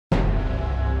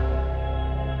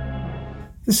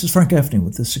This is Frank Gaffney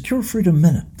with the Secure Freedom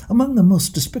Minute. Among the most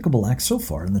despicable acts so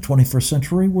far in the 21st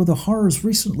century were the horrors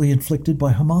recently inflicted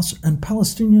by Hamas and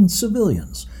Palestinian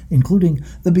civilians, including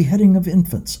the beheading of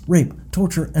infants, rape,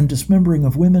 torture, and dismembering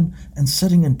of women, and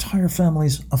setting entire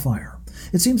families afire.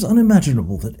 It seems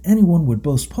unimaginable that anyone would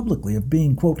boast publicly of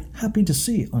being, quote, happy to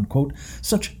see, unquote,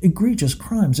 such egregious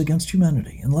crimes against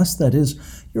humanity, unless, that is,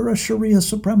 you're a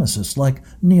Sharia-supremacist like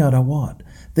Nihad Awad.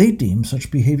 They deem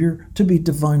such behavior to be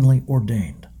divinely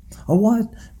ordained.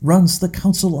 Awad runs the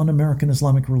Council on American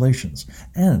Islamic Relations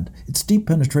and its deep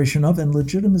penetration of and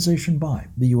legitimization by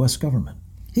the U.S. government.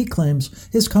 He claims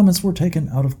his comments were taken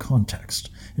out of context.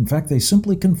 In fact, they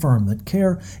simply confirm that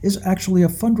CAIR is actually a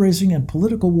fundraising and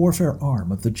political warfare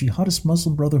arm of the jihadist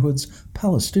Muslim Brotherhood's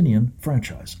Palestinian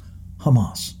franchise,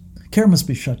 Hamas. CAIR must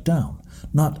be shut down,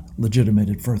 not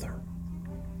legitimated further.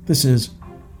 This is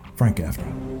Frank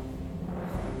Gaffney.